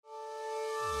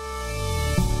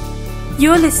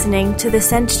You're listening to the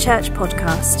Centre Church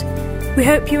podcast. We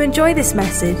hope you enjoy this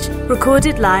message,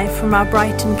 recorded live from our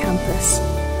Brighton campus.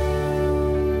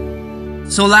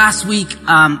 So last week,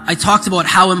 I talked about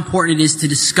how important it is to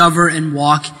discover and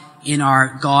walk in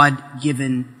our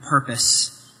God-given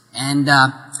purpose. And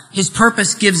His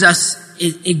purpose gives us,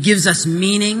 it gives us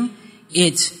meaning,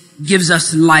 it gives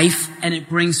us life, and it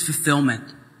brings fulfillment.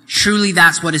 Truly,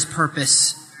 that's what His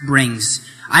purpose brings.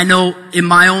 I know in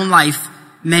my own life,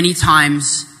 many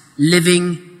times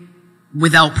living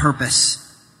without purpose.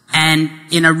 And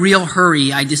in a real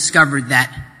hurry, I discovered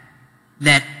that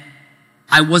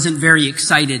I wasn't very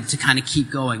excited to kind of keep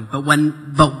going. But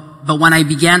when I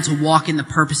began to walk in the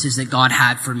purposes that God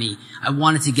had for me, I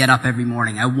wanted to get up every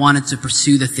morning. I wanted to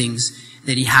pursue the things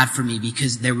that He had for me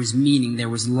because there was meaning, there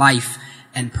was life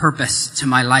and purpose to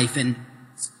my life.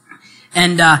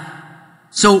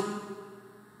 So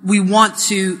we want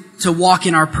to walk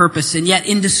in our purpose, and yet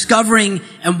in discovering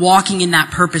and walking in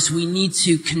that purpose, we need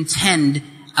to contend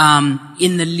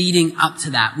in the leading up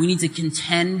to that. We need to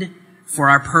contend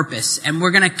for our purpose, and we're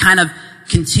going to kind of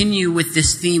continue with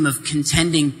this theme of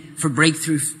contending for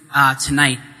breakthrough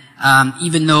tonight,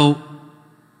 even though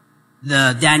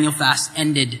the Daniel fast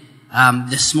ended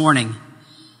this morning.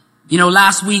 You know,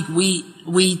 last week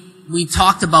we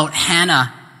talked about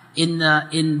Hannah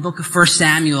in book of 1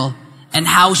 Samuel. And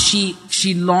how she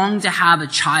longed to have a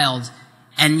child,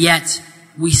 and yet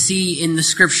we see in the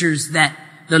scriptures that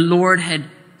the Lord had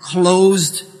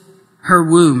closed her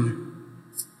womb.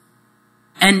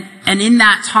 And in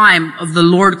that time of the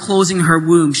Lord closing her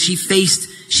womb, she faced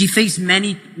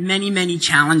many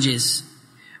challenges.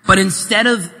 But instead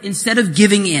of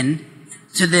giving in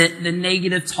to the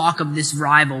negative talk of this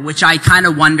rival, which I kind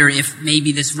of wonder if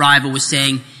maybe this rival was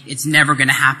saying, it's never going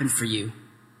to happen for you.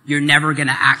 You're never going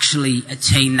to actually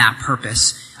attain that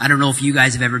purpose. I don't know if you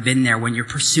guys have ever been there when you're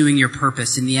pursuing your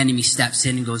purpose and the enemy steps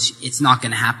in and goes, it's not going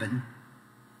to happen.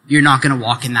 You're not going to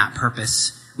walk in that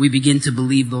purpose. We begin to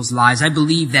believe those lies. I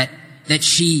believe that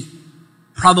she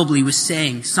probably was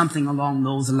saying something along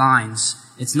those lines.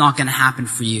 It's not going to happen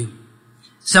for you.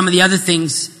 Some of the other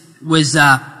things was,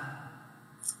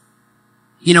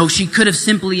 she could have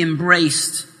simply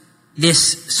embraced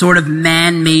this sort of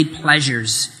man-made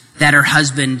pleasures that her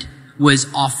husband was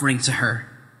offering to her.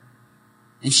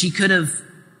 And she could have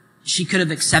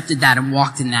accepted that and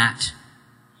walked in that.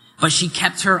 But she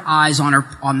kept her eyes on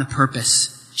the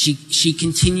purpose. She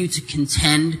continued to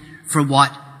contend for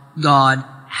what God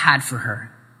had for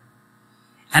her.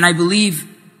 And I believe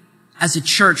as a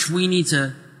church, we need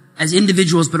to, as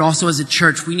individuals, but also as a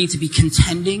church, we need to be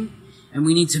contending, and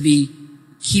we need to be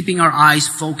keeping our eyes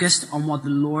focused on what the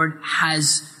Lord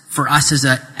has for us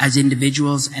as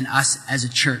individuals and us as a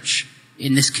church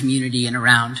in this community and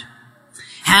around.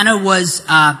 Hannah was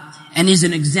and is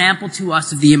an example to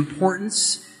us of the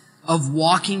importance of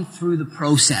walking through the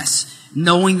process,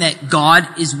 knowing that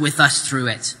God is with us through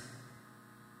it.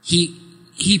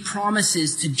 He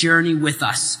promises to journey with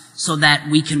us so that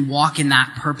we can walk in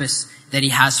that purpose that He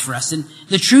has for us. And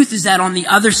the truth is that on the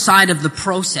other side of the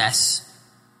process,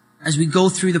 as we go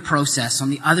through the process, on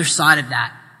the other side of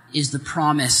that is the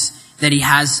promise that He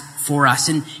has for us.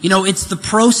 And, it's the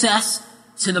process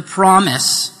to the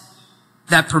promise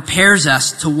that prepares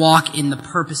us to walk in the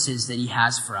purposes that He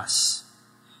has for us.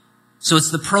 So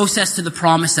it's the process to the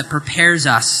promise that prepares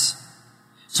us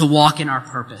to walk in our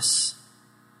purpose.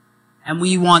 And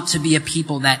we want to be a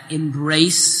people that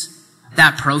embrace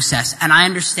that process. And I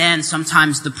understand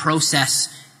sometimes the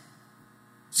process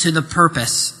to the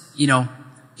purpose,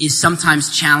 is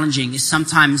sometimes challenging, is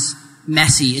sometimes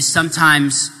messy, is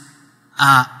sometimes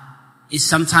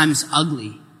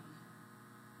ugly.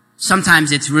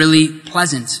 Sometimes it's really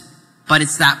pleasant, but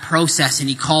it's that process, and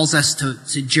He calls us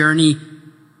to journey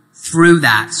through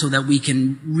that so that we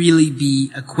can really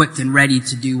be equipped and ready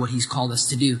to do what He's called us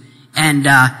to do.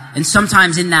 And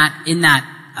sometimes in that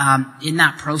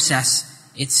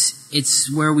process,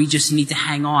 it's where we just need to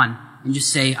hang on and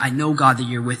just say, I know, God, that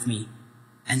You're with me.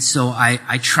 And so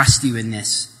I trust You in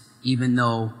this, even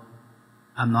though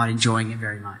I'm not enjoying it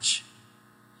very much.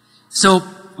 So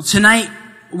tonight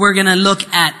we're going to look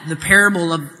at the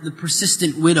parable of the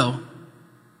persistent widow.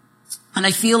 And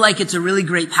I feel like it's a really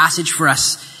great passage for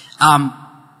us,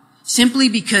 simply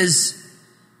because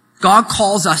God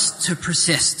calls us to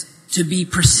persist, to be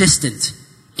persistent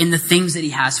in the things that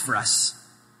He has for us.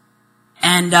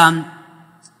 And,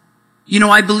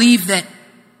 I believe that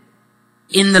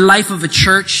in the life of a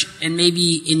church, and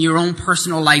maybe in your own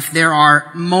personal life, there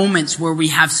are moments where we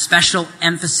have special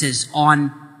emphasis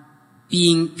on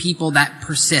being people that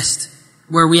persist,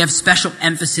 where we have special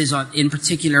emphasis on, in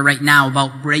particular right now,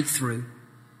 about breakthrough.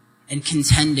 and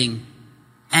contending.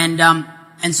 And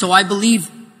so I believe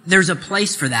there's a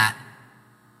place for that.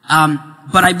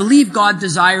 But I believe God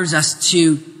desires us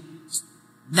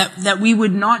that we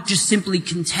would not just simply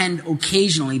contend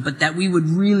occasionally, but that we would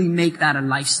really make that a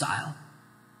lifestyle.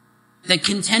 That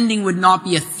contending would not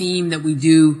be a theme that we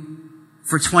do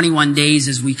for 21 days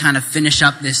as we kind of finish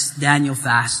up this Daniel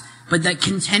fast, but that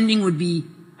contending would be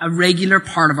a regular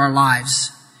part of our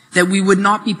lives. That we would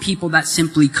not be people that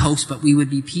simply coast, but we would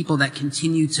be people that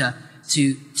continue to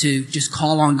just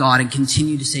call on God and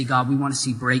continue to say, God, we want to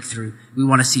see breakthrough. We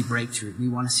want to see breakthrough. We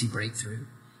want to see breakthrough.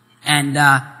 And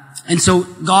so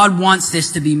God wants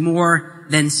this to be more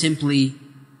than simply,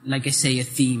 like I say, a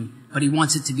theme, but he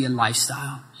wants it to be a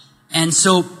lifestyle. And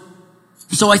so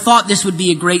I thought this would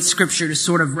be a great scripture to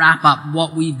sort of wrap up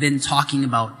what we've been talking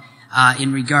about,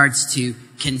 in regards to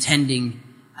contending,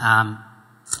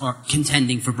 or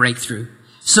contending for breakthrough.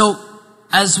 So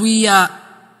as we,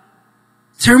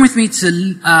 turn with me to,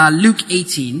 Luke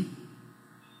 18.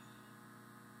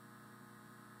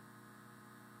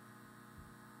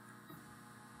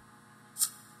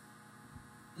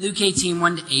 Luke 18,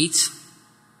 1-8.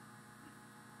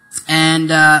 And,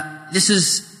 this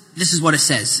is what it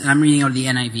says. And I'm reading out of the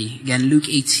NIV. Again, Luke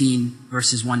 18,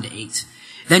 verses 1-8.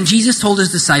 Then Jesus told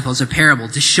his disciples a parable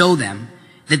to show them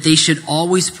that they should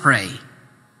always pray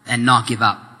and not give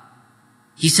up.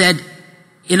 He said,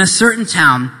 in a certain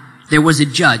town, there was a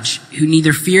judge who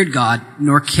neither feared God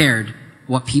nor cared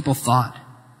what people thought.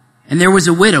 And there was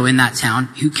a widow in that town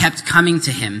who kept coming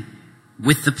to him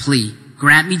with the plea,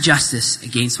 grant me justice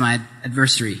against my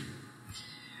adversary.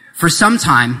 For some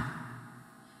time,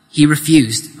 he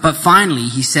refused, but finally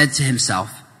he said to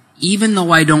himself, even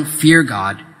though I don't fear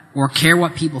God or care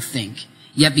what people think,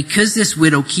 yet because this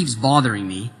widow keeps bothering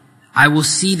me, I will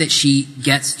see that she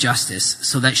gets justice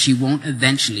so that she won't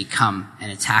eventually come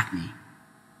and attack me.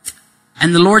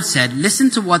 And the Lord said, listen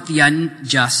to what the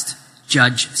unjust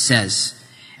judge says.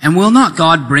 And will not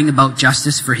God bring about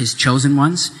justice for his chosen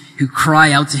ones who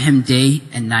cry out to him day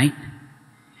and night?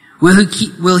 Will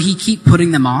he keep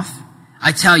putting them off?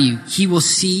 I tell you, he will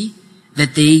see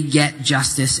that they get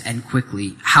justice and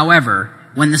quickly. However,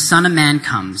 when the Son of Man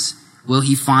comes, will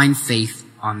he find faith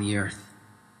on the earth?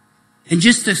 And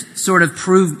just to sort of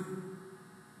prove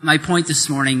my point this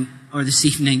morning or this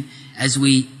evening, as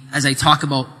I talk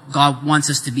about God wants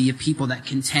us to be a people that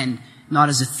contend, not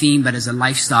as a theme, but as a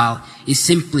lifestyle, is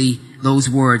simply those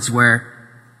words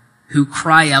who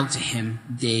cry out to him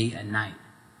day and night.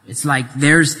 It's like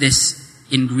there's this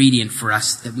ingredient for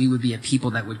us that we would be a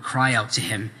people that would cry out to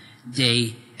him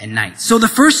day and night. So the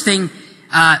first thing,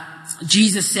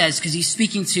 Jesus says, because he's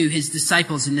speaking to his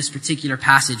disciples in this particular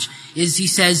passage, is he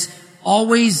says,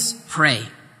 always pray.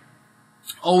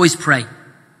 Always pray.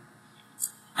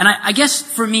 And I guess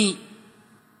for me,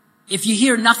 if you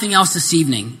hear nothing else this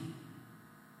evening,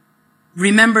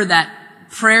 remember that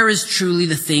prayer is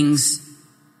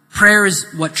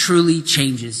what truly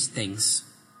changes things.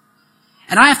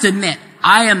 And I have to admit,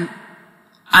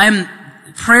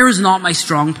 prayer is not my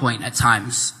strong point at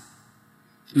times.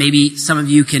 Maybe some of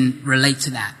you can relate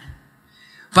to that.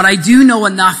 But I do know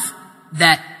enough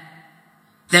that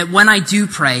when I do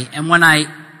pray and when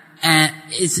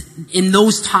it's in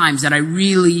those times that I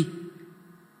really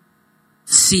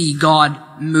see God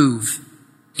move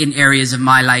in areas of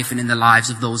my life and in the lives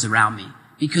of those around me.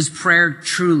 Because prayer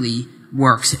truly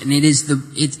works, and it is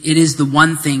the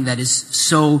one thing that is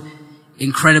so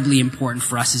incredibly important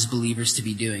for us as believers to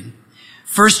be doing.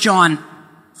 1 John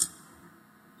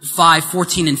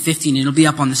 5:14 and 15, and it'll be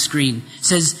up on the screen,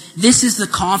 says, this is the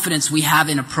confidence we have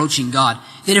in approaching God,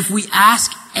 that if we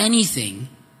ask anything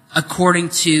according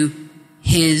to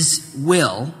his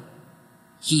will,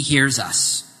 he hears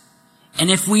us.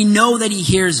 And if we know that he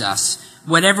hears us,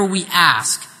 whatever we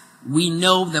ask, we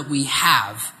know that we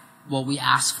have what we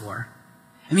ask for.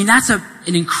 I mean, that's an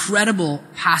incredible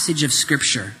passage of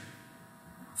scripture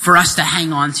for us to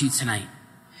hang on to tonight.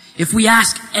 If we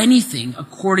ask anything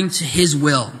according to his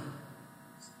will,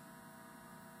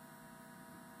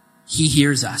 he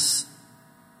hears us.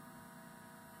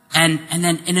 And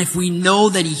if we know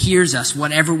that he hears us,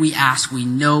 whatever we ask, we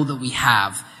know that we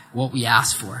have what we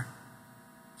ask for.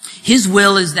 His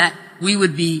will is that we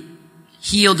would be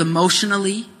healed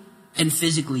emotionally and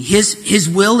physically. His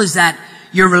will is that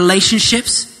your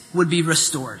relationships would be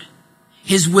restored.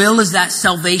 His will is that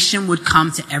salvation would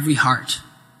come to every heart.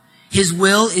 His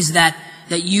will is that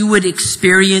you would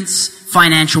experience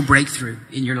financial breakthrough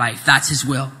in your life. That's his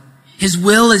will. His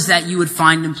will is that you would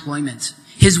find employment.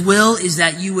 His will is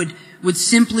that you would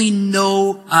simply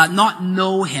not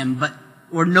know him, but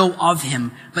or know of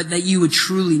him, but that you would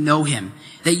truly know him.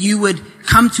 That you would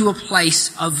come to a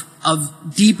place of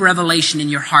deep revelation in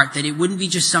your heart, that it wouldn't be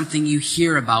just something you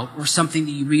hear about or something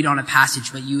that you read on a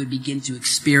passage, but you would begin to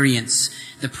experience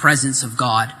the presence of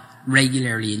God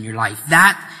regularly in your life.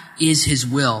 That is his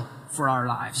will for our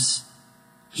lives.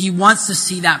 He wants to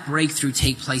see that breakthrough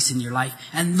take place in your life.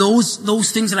 And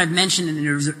those things that I've mentioned,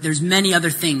 and there's many other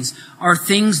things, are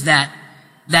things that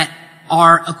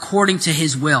are according to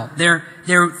his will. They're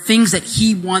things that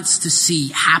he wants to see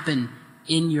happen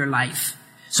in your life.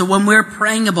 So when we're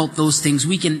praying about those things,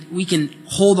 we can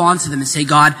hold on to them and say,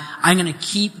 God, I'm going to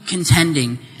keep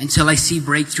contending until I see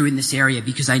breakthrough in this area,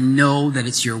 because I know that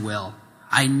it's your will.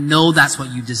 I know that's what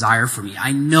you desire for me.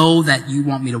 I know that you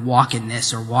want me to walk in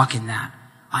this or walk in that.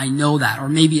 I know that. Or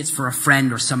maybe it's for a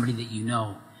friend or somebody that you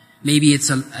know. Maybe it's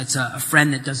a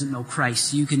friend that doesn't know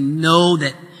Christ. You can know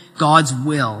that God's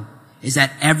will is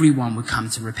that everyone would come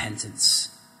to repentance.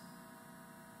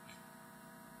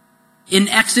 In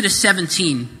Exodus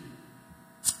 17,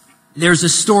 there's a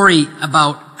story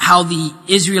about how the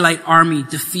Israelite army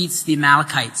defeats the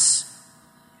Amalekites.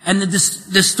 And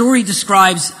the story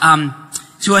describes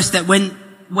to us that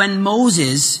when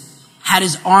Moses had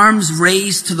his arms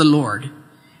raised to the Lord,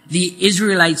 the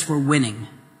Israelites were winning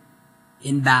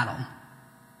in battle.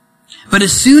 But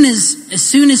as soon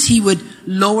as he would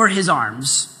lower his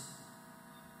arms,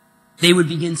 they would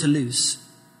begin to lose.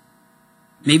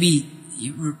 Maybe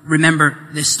you remember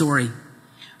this story.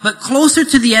 But closer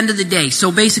to the end of the day,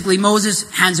 so basically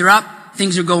Moses, hands are up,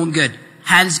 things are going good.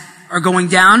 Hands are going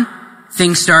down,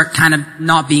 things start kind of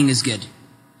not being as good.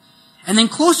 And then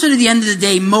closer to the end of the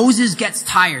day, Moses gets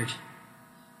tired.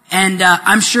 And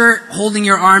I'm sure holding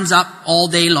your arms up all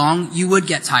day long, you would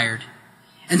get tired.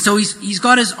 And so he's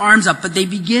got his arms up, but they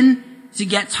begin to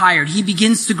get tired. He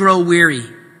begins to grow weary.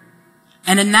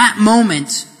 And in that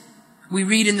moment, we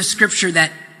read in the scripture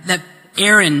that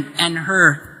Aaron and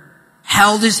Hur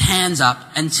held his hands up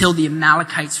until the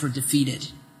Amalekites were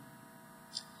defeated.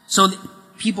 So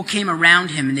people came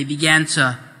around him and they began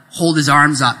to hold his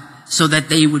arms up so that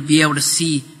they would be able to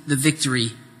see the victory.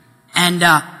 And,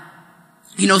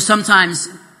 sometimes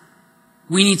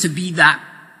we need to be that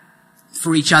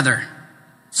for each other.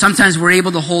 Sometimes we're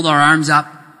able to hold our arms up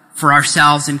for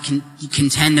ourselves and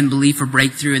contend and believe for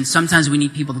breakthrough. And sometimes we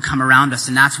need people to come around us.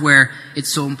 And that's where it's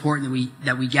so important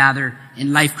that we gather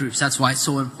in life groups. That's why it's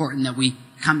so important that we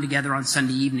come together on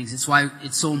Sunday evenings. It's why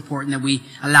it's so important that we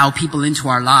allow people into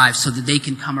our lives so that they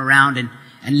can come around and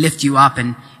lift you up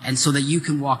and so that you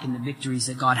can walk in the victories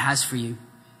that God has for you.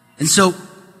 And so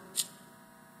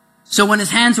when his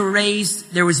hands were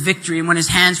raised, there was victory. And when his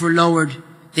hands were lowered,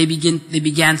 they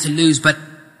began to lose. But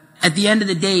at the end of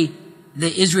the day,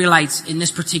 the Israelites in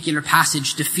this particular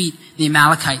passage defeat the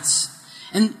Amalekites.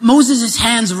 And Moses'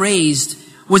 hands raised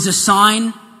was a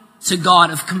sign to God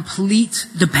of complete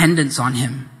dependence on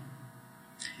him.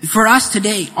 For us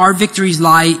today, our victories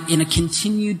lie in a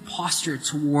continued posture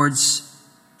towards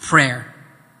prayer.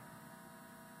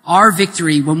 Our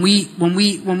victory, when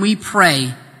we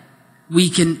pray, we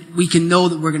can know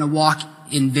that we're going to walk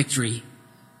in victory.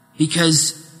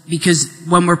 Because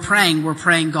when we're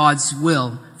praying God's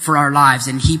will for our lives,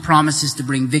 and he promises to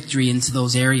bring victory into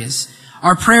those areas.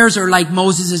 Our prayers are like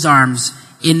Moses' arms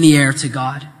in the air to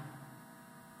God.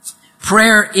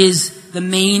 Prayer is the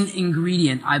main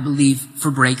ingredient, I believe, for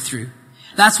breakthrough.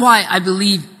 That's why I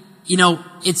believe,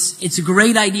 it's a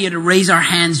great idea to raise our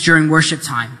hands during worship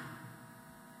time.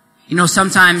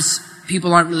 Sometimes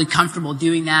people aren't really comfortable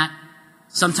doing that.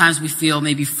 Sometimes we feel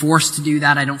maybe forced to do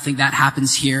that. I don't think that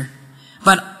happens here.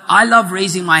 But I love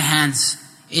raising my hands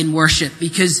in worship,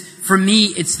 because for me,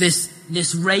 it's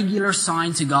this regular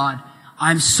sign to God.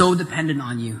 I'm so dependent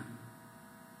on you.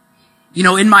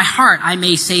 In my heart, I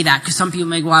may say that, because some people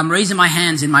may go, well, I'm raising my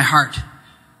hands in my heart.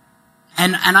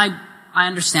 And I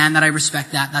understand that. I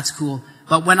respect that. That's cool.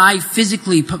 But when I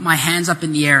physically put my hands up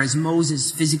in the air, as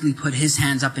Moses physically put his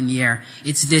hands up in the air,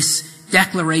 it's this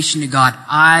declaration to God,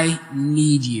 I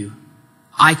need you.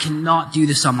 I cannot do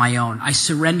this on my own. I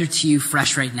surrender to you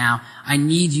fresh right now. I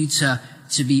need you to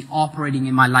be operating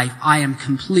in my life. I am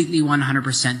completely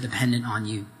 100% dependent on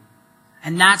you.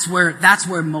 And that's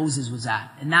where Moses was at.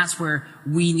 And that's where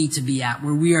we need to be at,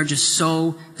 where we are just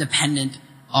so dependent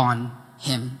on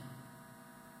him.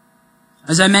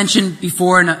 As I mentioned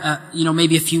before,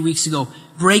 maybe a few weeks ago,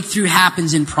 breakthrough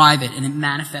happens in private and it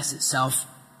manifests itself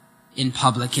in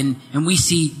public. And we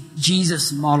see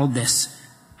Jesus modeled this.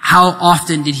 How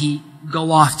often did he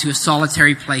go off to a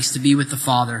solitary place to be with the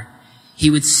Father? He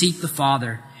would seek the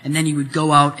Father, and then he would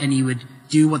go out and he would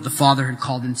do what the Father had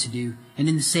called him to do. And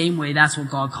in the same way, that's what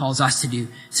God calls us to do,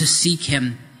 to seek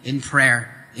him in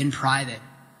prayer, in private.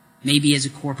 Maybe as a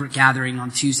corporate gathering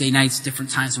on Tuesday nights, different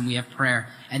times when we have prayer.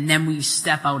 And then we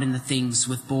step out into things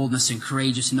with boldness and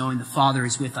courageous, knowing the Father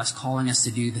is with us, calling us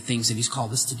to do the things that He's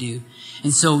called us to do.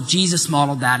 And so Jesus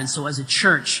modeled that. And so as a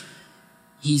church,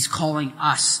 He's calling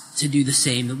us to do the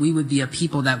same, that we would be a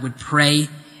people that would pray,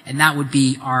 and that would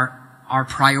be our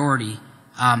priority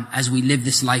as we live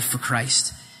this life for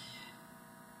Christ.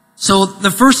 So the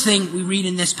first thing we read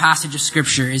in this passage of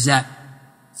Scripture is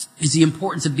the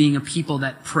importance of being a people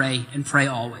that pray and pray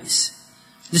always.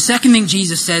 The second thing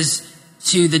Jesus says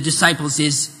to the disciples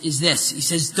is this. He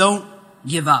says, don't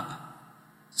give up.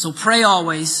 So pray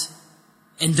always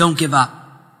and don't give up.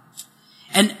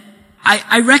 And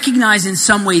I recognize in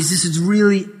some ways this is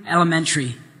really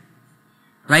elementary,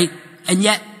 right? And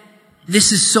yet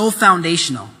this is so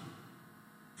foundational.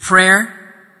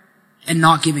 Prayer and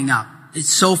not giving up. It's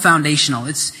so foundational.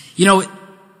 It's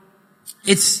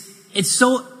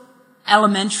so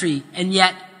elementary, and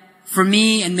yet for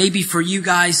me and maybe for you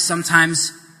guys,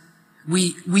 sometimes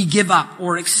we give up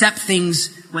or accept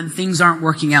things when things aren't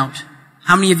working out.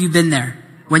 How many of you been there?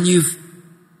 When you've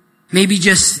maybe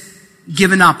just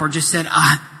given up or just said,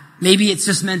 maybe it's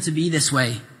just meant to be this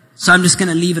way, so I'm just going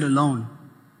to leave it alone.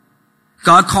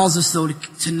 God calls us though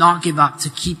to not give up, to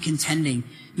keep contending.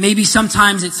 Maybe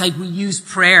sometimes it's like we use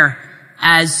prayer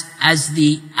as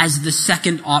the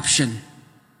second option.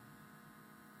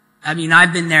 I mean,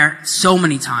 I've been there so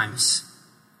many times.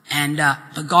 And,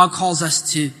 but God calls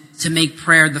us to make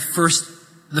prayer the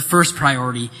first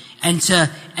priority. And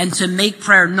to make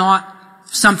prayer not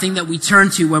something that we turn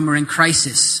to when we're in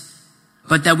crisis,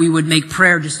 but that we would make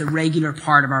prayer just a regular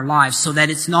part of our lives, so that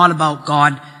it's not about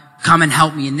God, come and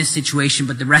help me in this situation,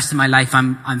 but the rest of my life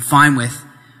I'm fine with.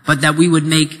 But that we would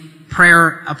make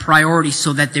prayer a priority,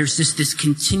 so that there's just this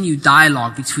continued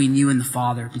dialogue between you and the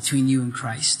Father, between you and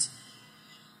Christ.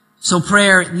 So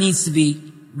prayer needs to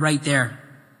be right there,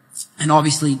 and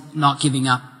obviously not giving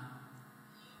up.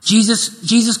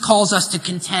 Jesus calls us to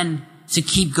contend, to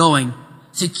keep going,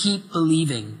 to keep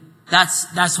believing.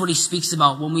 That's what He speaks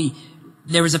about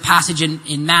there was a passage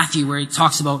in Matthew where He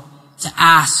talks about to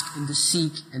ask and to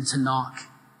seek and to knock.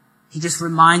 He just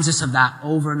reminds us of that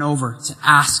over and over, to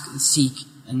ask and seek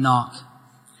and knock.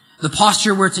 The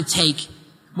posture we're to take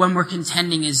when we're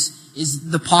contending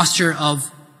is the posture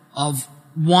of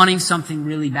wanting something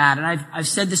really bad. And I've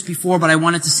said this before, but I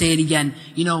wanted to say it again.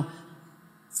 You know,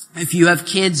 if you have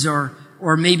kids or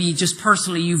maybe just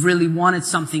personally you've really wanted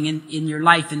something in your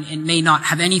life and may not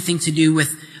have anything to do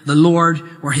with the Lord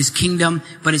or His kingdom,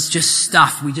 but it's just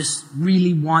stuff. We just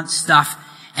really want stuff.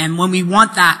 And when we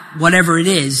want that, whatever it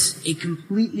is, it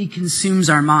completely consumes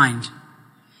our mind.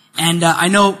 And I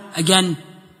know, again,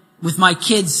 with my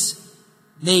kids,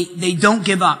 they don't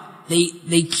give up.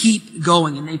 They keep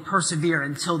going and they persevere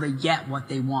until they get what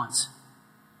they want.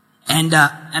 And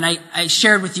I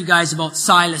shared with you guys about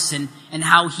Silas and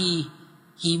how he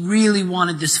really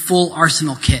wanted this full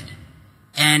Arsenal kit.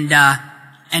 And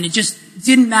it just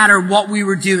didn't matter what we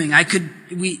were doing.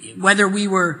 Whether we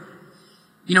were,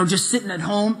 just sitting at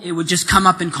home, it would just come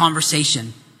up in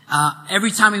conversation.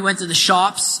 Every time we went to the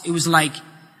shops, it was like,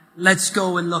 let's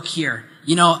go and look here.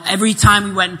 Every time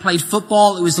we went and played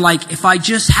football, it was like, if I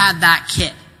just had that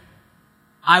kit,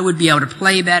 I would be able to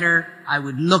play better, I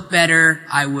would look better,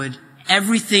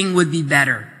 everything would be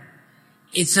better.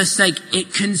 It's just like,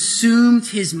 it consumed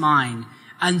his mind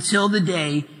until the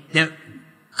day that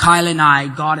Kyle and I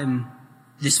got him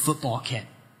this football kit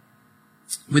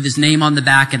with his name on the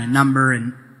back and a number,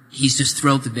 and he's just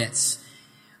thrilled to bits.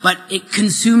 But it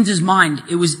consumed his mind.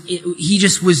 He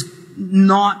just was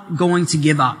not going to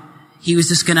give up. He was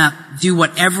just gonna do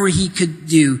whatever he could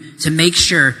do to make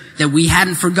sure that we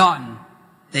hadn't forgotten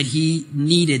that he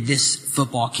needed this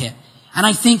football kit. And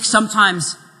I think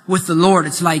sometimes with the Lord,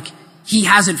 it's like He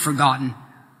hasn't forgotten,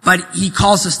 but He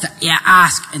calls us to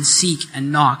ask and seek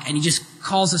and knock, and He just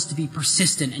calls us to be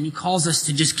persistent, and He calls us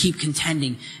to just keep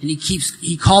contending, and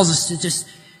He calls us to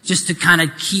just to kind of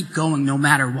keep going no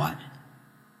matter what.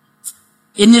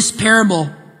 In this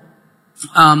parable,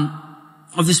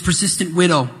 of this persistent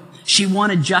widow, she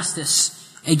wanted justice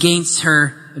against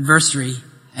her adversary.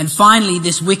 And finally,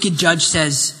 this wicked judge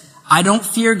says, I don't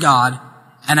fear God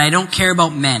and I don't care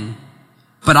about men,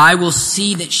 but I will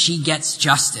see that she gets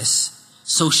justice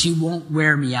so she won't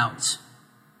wear me out.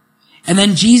 And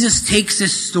then Jesus takes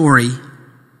this story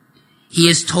He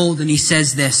is told and He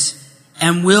says this,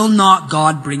 and will not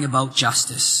God bring about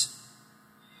justice?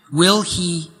 Will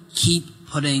He keep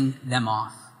putting them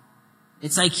off?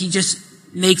 It's like He just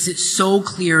makes it so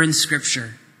clear in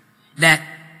Scripture that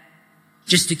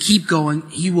just to keep going,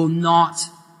 He will not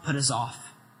put us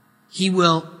off. He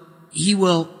will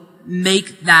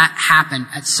make that happen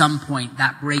at some point,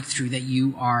 that breakthrough that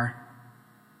you are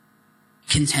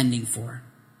contending for.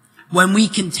 When we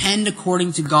contend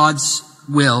according to God's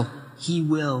will, He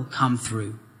will come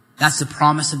through. That's the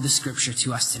promise of the scripture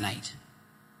to us tonight.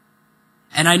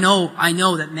 And I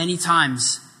know that many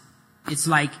times it's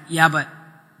like, yeah, but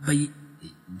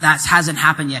that hasn't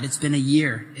happened yet. It's been a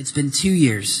year. It's been 2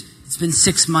 years. It's been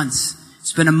 6 months.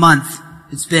 It's been a month.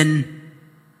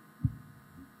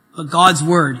 But God's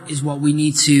word is what we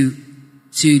need to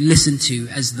listen to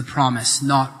as the promise,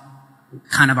 not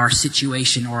kind of our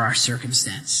situation or our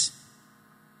circumstance.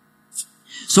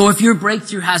 So if your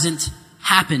breakthrough hasn't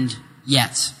happened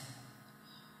yet,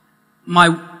 my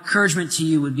encouragement to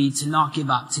you would be to not give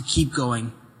up, to keep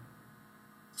going,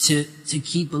 to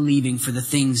keep believing for the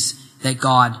things that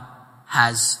God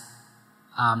has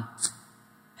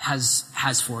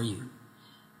for you.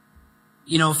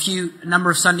 You know, a number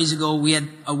of Sundays ago, we had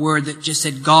a word that just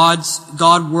said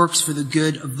God works for the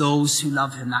good of those who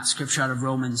love Him. That scripture out of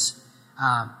Romans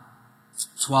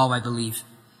 12, I believe.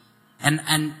 And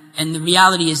the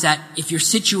reality is that if your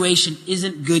situation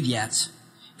isn't good yet,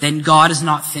 then God is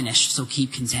not finished, so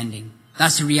keep contending.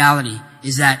 That's the reality,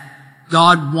 is that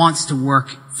God wants to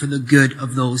work for the good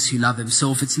of those who love Him.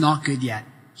 So if it's not good yet,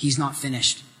 He's not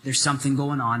finished. There's something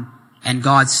going on, and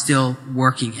God's still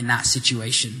working in that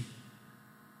situation.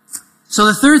 So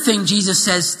the third thing Jesus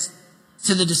says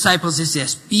to the disciples is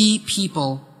this: be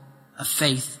people of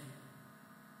faith.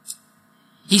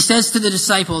 He says to the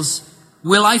disciples,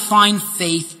 will I find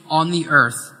faith on the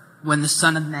earth when the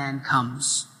Son of Man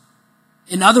comes?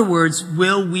 In other words,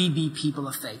 will we be people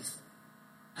of faith?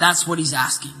 That's what He's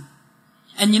asking.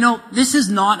 And you know, this is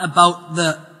not about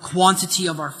the quantity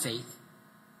of our faith,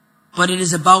 but it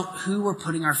is about who we're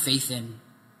putting our faith in.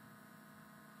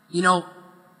 You know,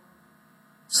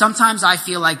 sometimes I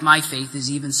feel like my faith is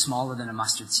even smaller than a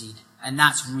mustard seed, and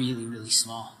that's really, really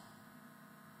small.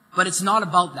 But it's not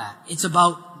about that. It's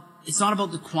not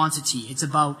about the quantity. It's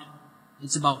about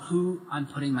who I'm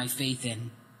putting my faith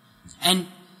in. And,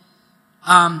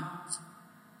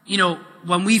 you know,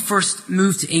 when we first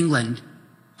moved to England,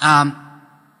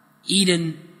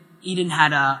 Eden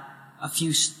had a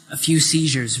few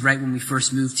seizures right when we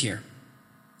first moved here.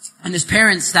 And as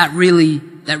parents, that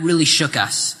really shook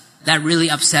us. That really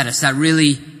upset us. That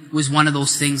really was one of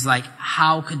those things like,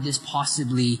 how could this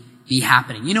possibly be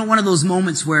happening? You know, one of those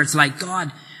moments where it's like,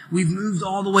 God, we've moved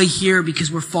all the way here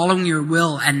because we're following your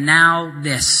will, and now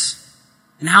this.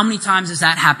 And how many times has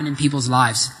that happened in people's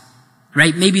lives?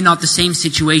 Right? Maybe not the same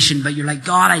situation, but you're like,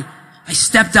 God, I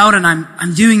stepped out and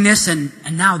I'm doing this, and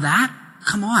now that?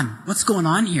 Come on. What's going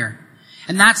on here?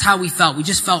 And that's how we felt. We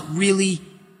just felt really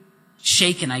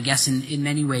shaken, I guess, in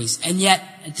many ways. And yet,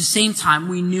 at the same time,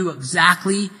 we knew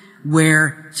exactly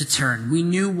where to turn. We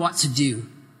knew what to do.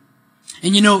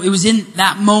 And you know, it was in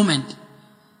that moment,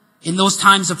 in those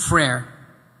times of prayer,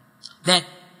 that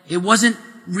it wasn't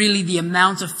really the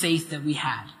amount of faith that we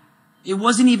had. It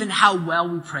wasn't even how well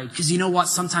we prayed. Because you know what?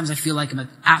 Sometimes I feel like I'm an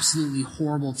absolutely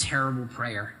horrible, terrible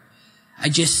prayer.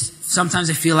 Sometimes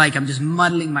I feel like I'm just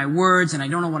muddling my words and I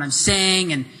don't know what I'm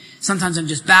saying, and sometimes I'm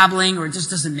just babbling, or it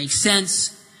just doesn't make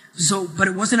sense. But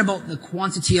it wasn't about the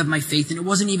quantity of my faith, and it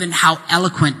wasn't even how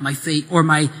eloquent my faith or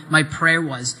my prayer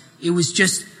was. It was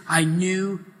just, I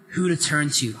knew who to turn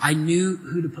to. I knew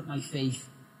who to put my faith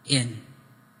in.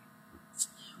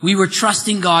 We were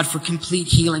trusting God for complete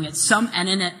healing at some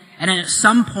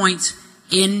point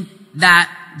in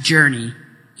that journey,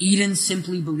 Eden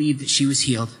simply believed that she was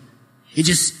healed. It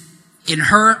just, in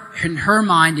her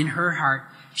mind, in her heart,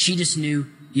 she just knew,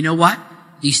 you know what?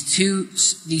 These two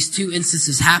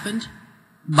instances happened,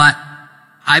 but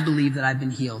I believe that I've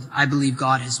been healed. I believe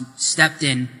God has stepped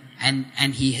in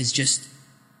and He has just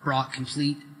brought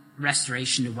complete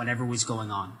restoration to whatever was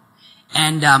going on.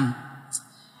 And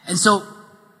so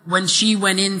when she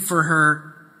went in for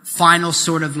her final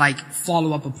sort of like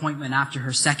follow-up appointment after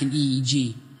her second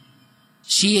EEG,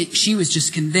 she was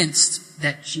just convinced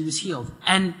that she was healed.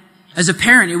 And as a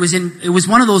parent, it was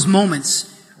one of those moments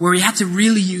where we had to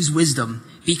really use wisdom,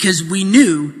 because we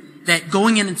knew that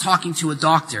going in and talking to a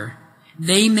doctor,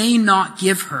 they may not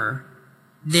give her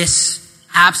this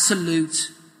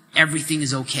absolute everything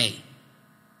is okay.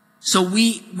 So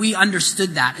we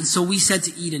understood that. And so we said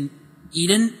to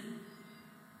Eden,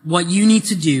 what you need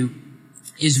to do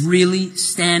is really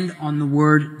stand on the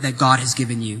word that God has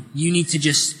given you. You need to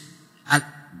just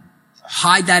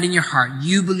hide that in your heart.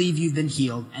 You believe you've been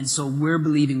healed, and so we're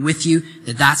believing with you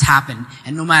that that's happened.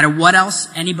 And no matter what else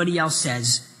anybody else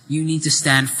says, you need to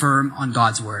stand firm on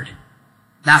God's word.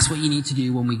 That's what you need to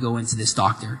do when we go into this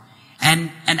doctor.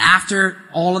 And after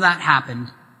all of that happened,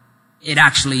 it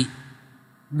actually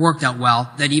worked out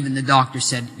well, that even the doctor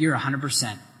said, you're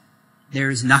 100%. There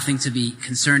is nothing to be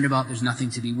concerned about. There's nothing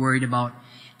to be worried about.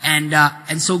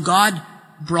 And so God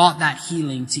brought that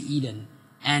healing to Eden.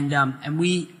 And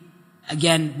we,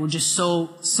 again, we're just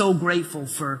so grateful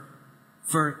for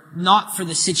not for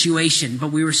the situation,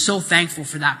 but we were so thankful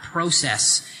for that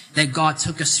process that God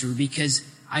took us through, because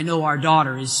I know our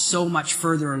daughter is so much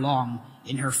further along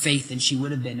in her faith than she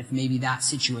would have been if maybe that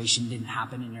situation didn't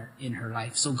happen in her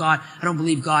life. So God, I don't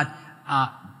believe God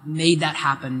made that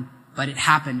happen, but it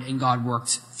happened and God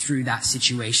worked through that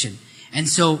situation. And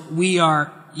so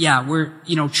we're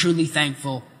truly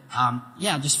thankful,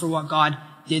 just for what God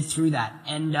did through that.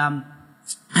 And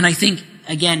I think,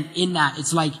 again, in that,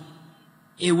 it's like,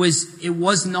 it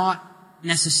was not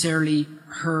necessarily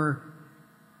her,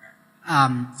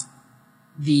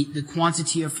 the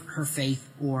quantity of her faith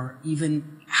or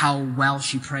even how well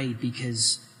she prayed,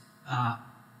 because,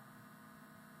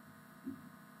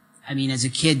 as a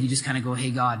kid, you just kind of go,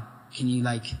 hey God, can you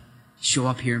show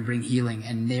up here and bring healing?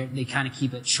 And they kind of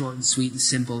keep it short and sweet and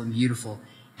simple and beautiful.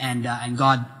 And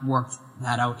God worked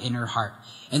that out in her heart.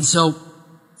 And so,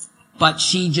 but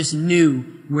she just knew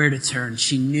where to turn.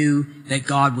 She knew that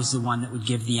God was the one that would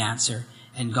give the answer.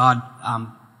 And God,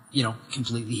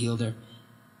 completely healed her.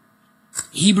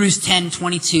 Hebrews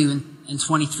 10:22 and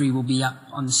 23 will be up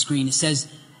on the screen. It says,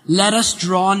 let us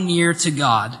draw near to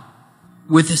God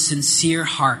with a sincere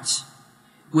heart,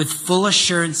 with full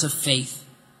assurance of faith.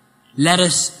 Let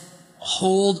us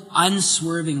hold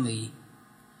unswervingly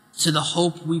to the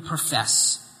hope we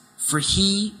profess, for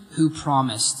he who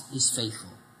promised is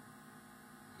faithful.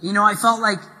 I felt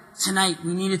like tonight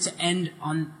we needed to end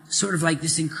on sort of like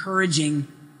this encouraging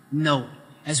note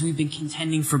as we've been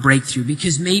contending for breakthrough,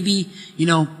 because maybe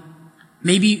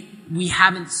we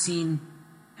haven't seen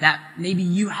that, maybe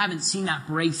you haven't seen that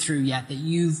breakthrough yet that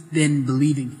you've been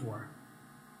believing for.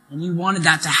 And you wanted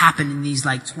that to happen in these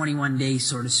 21 days,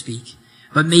 so to speak.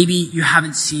 But maybe you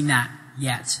haven't seen that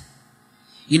yet.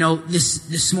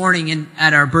 This morning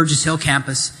at our Burgess Hill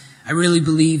campus, I really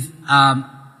believe,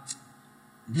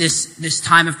 this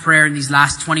time of prayer in these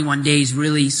last 21 days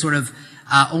really sort of,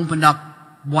 opened up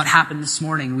what happened this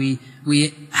morning. We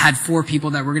had 4 people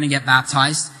that were going to get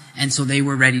baptized, and so they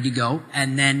were ready to go.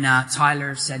 And then,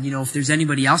 Tyler said, if there's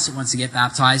anybody else that wants to get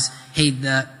baptized, hey,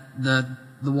 the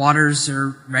waters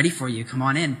are ready for you. Come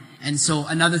on in. And so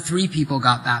another 3 people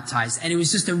got baptized. And it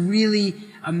was just a really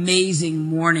amazing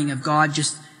morning of God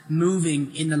just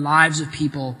moving in the lives of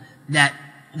people that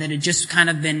had just kind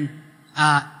of been,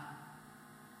 had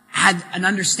an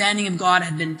understanding of God,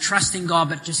 had been trusting God,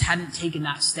 but just hadn't taken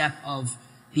that step of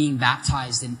being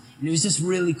baptized. And it was just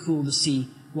really cool to see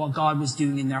what God was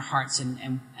doing in their hearts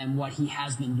and what he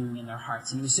has been doing in their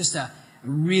hearts. And it was just a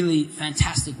really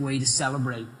fantastic way to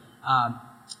celebrate,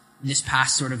 this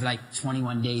past sort of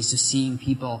 21 days, just seeing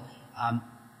people,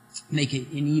 make an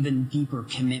even deeper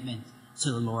commitment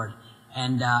to the Lord.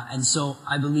 And so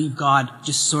I believe God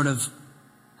just sort of,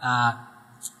 it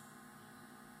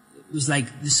was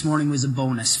like this morning was a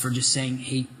bonus for just saying,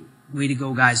 hey, way to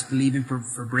go, guys, believing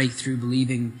for breakthrough,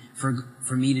 believing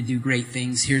for me to do great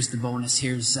things. Here's the bonus.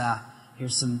 Here's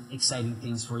some exciting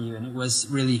things for you. And it was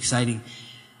really exciting.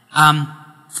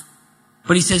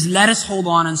 But he says, let us hold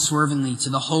on unswervingly to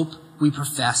the hope we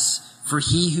profess, for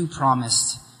he who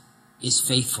promised is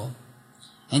faithful.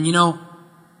 And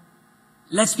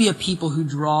let's be a people who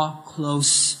draw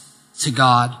close to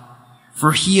God,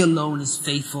 for he alone is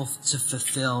faithful to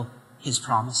fulfill his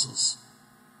promises.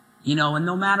 And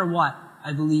no matter what,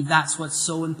 I believe that's what's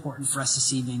so important for us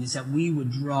this evening, is that we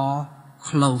would draw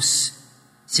close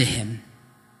to him.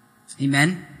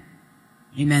 Amen?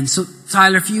 Amen. So,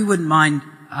 Tyler, if you wouldn't mind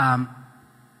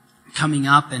coming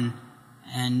up,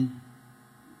 and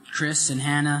Chris and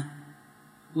Hannah,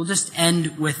 we'll just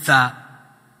end with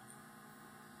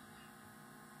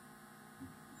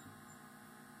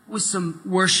some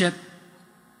worship.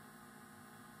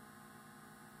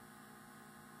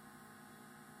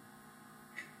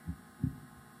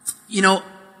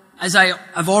 As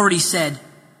I've already said,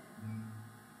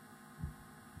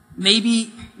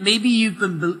 maybe you've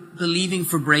been believing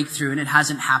for breakthrough and it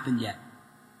hasn't happened yet.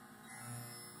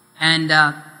 And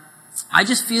I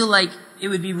just feel like it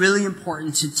would be really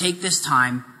important to take this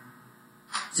time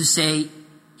to say,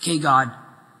 okay, God,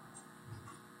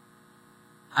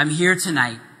 I'm here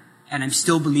tonight and I'm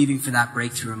still believing for that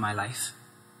breakthrough in my life.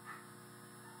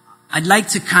 I'd like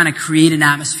to kind of create an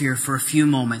atmosphere for a few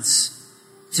moments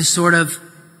to sort of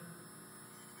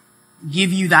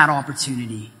give you that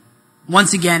opportunity.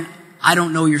 Once again, I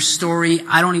don't know your story.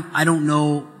 I don't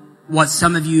know what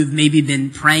some of you have maybe been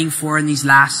praying for in these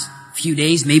last few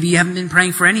days. Maybe you haven't been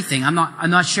praying for anything. I'm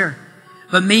not sure.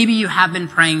 But maybe you have been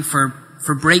praying for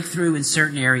breakthrough in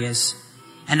certain areas.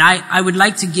 And I would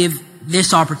like to give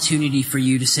this opportunity for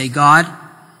you to say, God,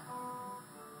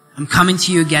 I'm coming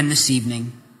to you again this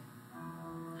evening,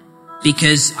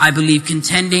 because I believe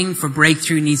contending for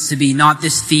breakthrough needs to be not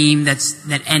this theme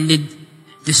that ended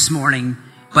this morning,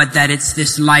 but that it's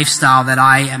this lifestyle that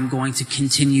I am going to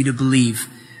continue to believe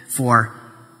for.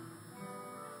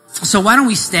 So why don't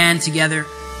we stand together?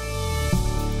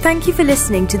 Thank you for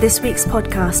listening to this week's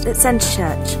podcast at Centre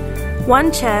Church.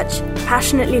 One church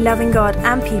passionately loving God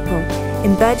and people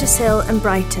in Burgess Hill and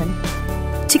Brighton.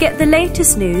 To get the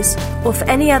latest news or for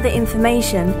any other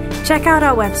information, check out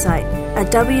our website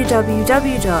at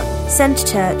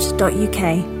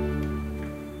www.centrechurch.uk.